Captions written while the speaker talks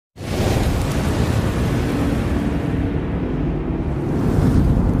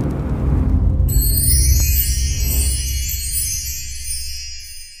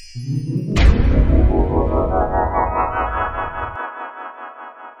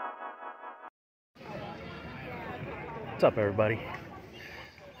What's up, everybody?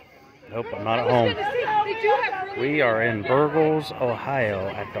 Nope, I'm not at home. We are in Bergholz, Ohio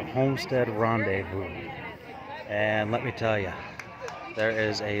at the Homestead rendezvous. And let me tell you, there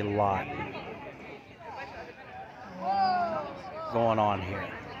is a lot going on here.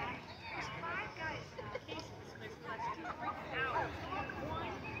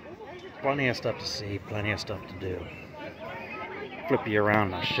 Plenty of stuff to see, plenty of stuff to do. Flip you around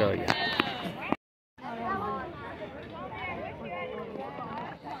and I'll show you.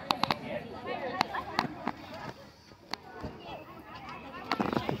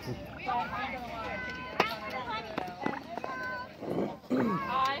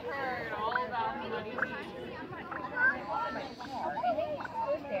 I heard all about the money. You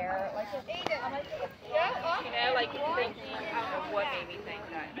know, like thinking, I don't know what made me think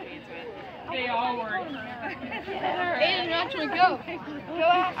that. They all were. They didn't actually go.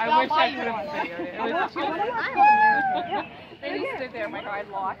 I wish I could have videoed it. They just stood there. My guy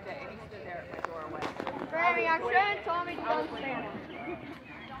locked it, and he stood there at my doorway. Granny, I'm trying to tell me to go stand.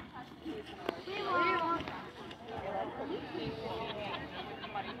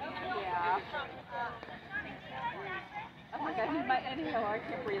 Yeah. Oh my God, he's my anyhow, I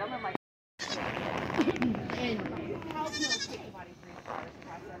can't breathe. I'm in my.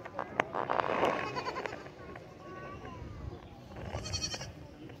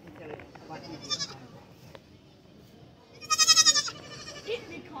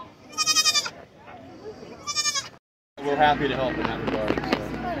 We're happy to help in that regard. So.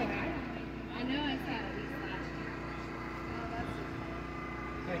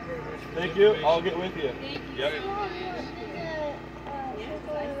 Thank you. I'll get with you. Yep.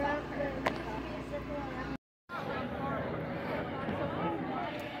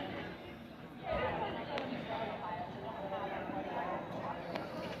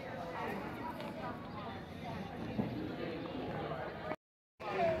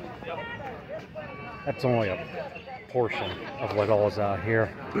 That's only a portion of what all is out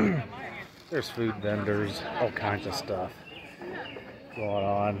here. There's food vendors, all kinds of stuff going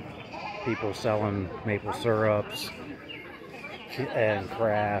on. People selling maple syrups and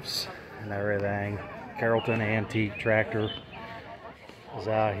crafts and everything. Carrollton Antique Tractor is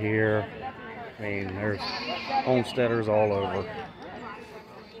out here. I mean, there's homesteaders all over.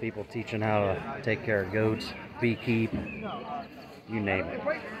 People teaching how to take care of goats, beekeep, you name it.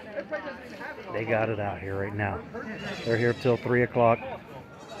 They got it out here right now. They're here till 3 o'clock.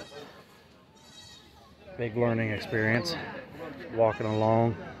 Big learning experience. Walking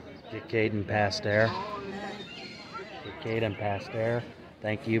along. Get Caden past there. Get Caden past there.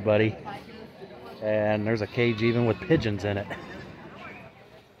 Thank you, buddy. And there's a cage even with pigeons in it.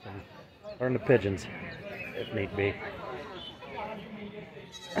 Learn the pigeons, if need be.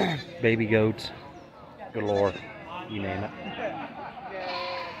 Baby goats, galore, you name it.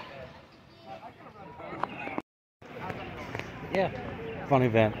 Yeah, fun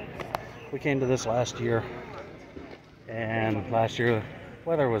event. We came to this last year, and last year the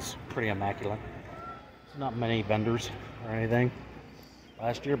weather was pretty immaculate. Not many vendors or anything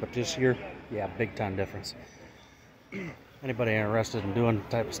last year, but this year, yeah, big time difference. Anybody interested in doing the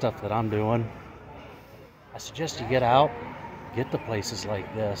type of stuff that I'm doing, I suggest you get out, get to places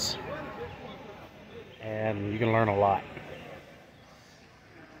like this, and you can learn a lot.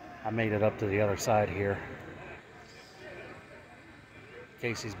 I made it up to the other side here.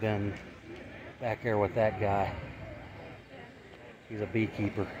 Casey's been back there with that guy. He's a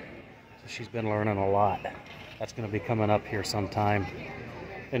beekeeper, so she's been learning a lot. That's going to be coming up here sometime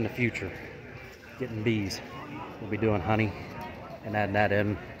in the future, getting bees. We'll be doing honey and adding that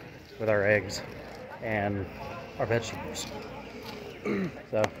in with our eggs and our vegetables.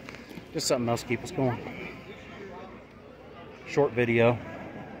 So just something else to keep us going. Short video.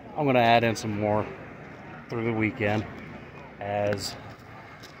 I'm going to add in some more through the weekend as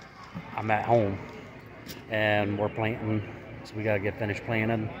I'm at home and we're planting, so we got to get finished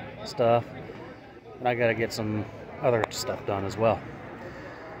planting stuff, and I got to get some other stuff done as well.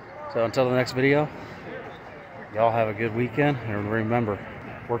 So until the next video, y'all have a good weekend, and remember,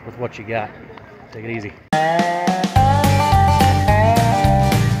 work with what you got. Take it easy.